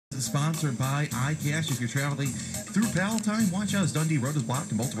is sponsored by iCash. If you're traveling through Palatine, watch out as Dundee Road is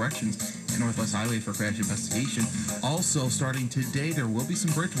blocked in both directions and Northwest Highway for crash investigation. Also, starting today, there will be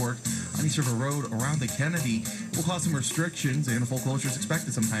some bridge work on East River Road around the Kennedy. Will cause some restrictions and a full closure is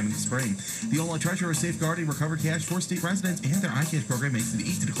expected sometime in the spring. The Illinois Treasurer is safeguarding recovered cash for state residents, and their iCash program makes it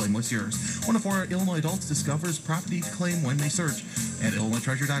easy to claim what's yours. One of 4 Illinois adults discovers property to claim when they search at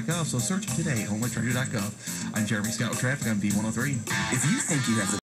IllinoisTreasure.gov. So search today, IllinoisTreasure.gov. I'm Jeremy Scott with Traffic on V103. If you think you have the